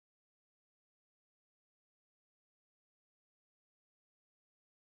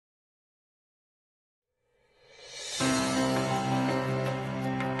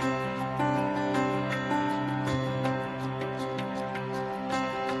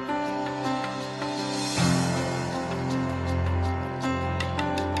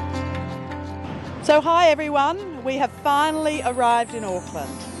So hi everyone, we have finally arrived in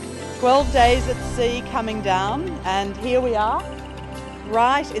Auckland. 12 days at sea coming down, and here we are,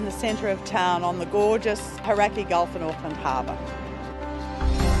 right in the centre of town on the gorgeous Hauraki Gulf in Auckland Harbour.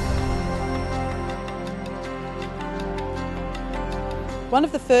 One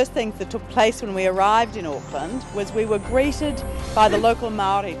of the first things that took place when we arrived in Auckland was we were greeted by the local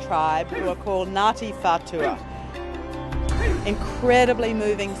Maori tribe who are called Ngāti Whātua. Incredibly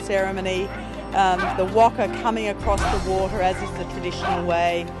moving ceremony, the waka coming across the water as is the traditional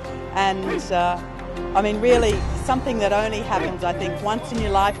way, and I mean really something that only happens I think once in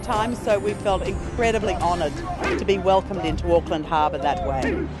your lifetime, so we felt incredibly honoured to be welcomed into Auckland Harbour that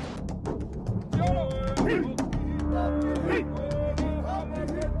way.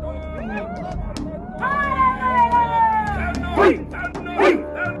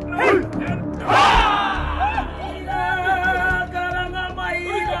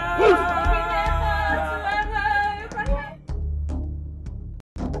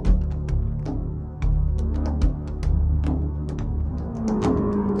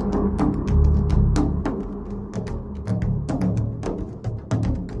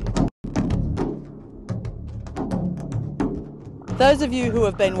 Those of you who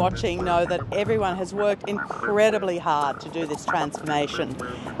have been watching know that everyone has worked incredibly hard to do this transformation.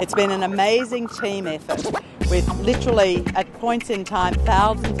 It's been an amazing team effort with literally, at points in time,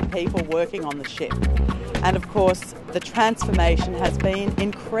 thousands of people working on the ship. And of course, the transformation has been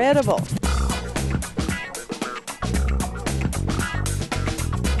incredible.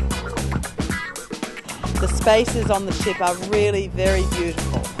 The spaces on the ship are really very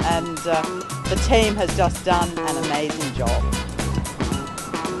beautiful, and the team has just done an amazing job.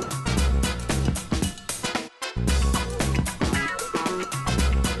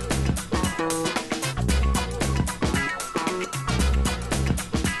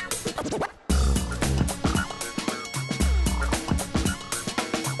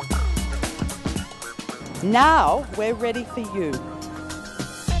 Now we're ready for you.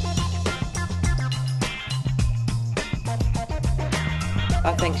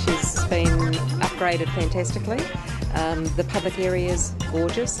 I think she's been upgraded fantastically. The public area is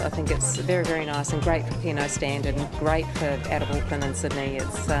gorgeous. I think it's very, very nice and great for P&O stand and great for out of Auckland and Sydney.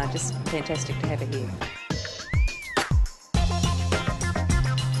 It's just fantastic to have her here.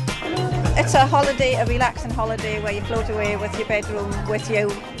 It's a holiday, a relaxing holiday where you float away with your bedroom with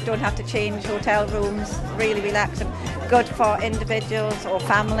you, don't have to change hotel rooms, really relaxing. Good for individuals or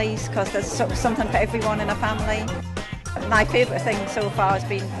families because there's something for everyone in a family. My favourite thing so far has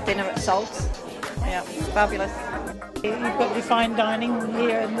been dinner at Salt's. Yeah, fabulous. You've got your fine dining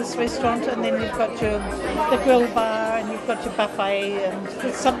here in this restaurant, and then you've got the grill bar, and you've got your buffet, and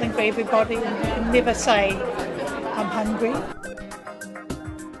there's something for everybody, and you can never say, I'm hungry.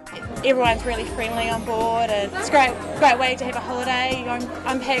 Everyone's really friendly on board, and it's a great way to have a holiday. You go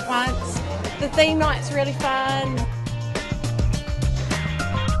unpack once. The theme night's really fun.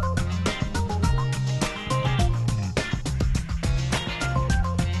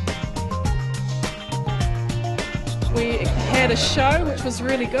 We had a show which was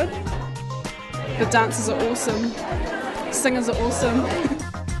really good. The dancers are awesome, singers are awesome.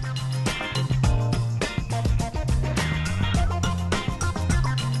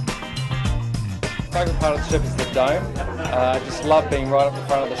 My favourite part of the ship is the dome. I just love being right up the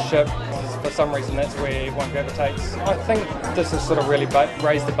front of the ship. For some reason that's where everyone gravitates. I think this has sort of really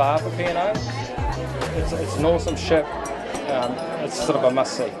raised the bar for P&O. It's an awesome ship. It's sort of a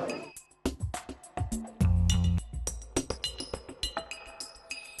must-see.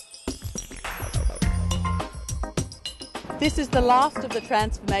 This is the last of the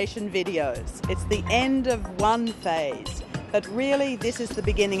transformation videos. It's the end of one phase, but really this is the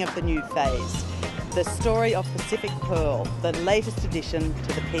beginning of the new phase. The story of Pacific Pearl, the latest addition to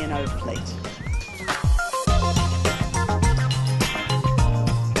the P&O fleet.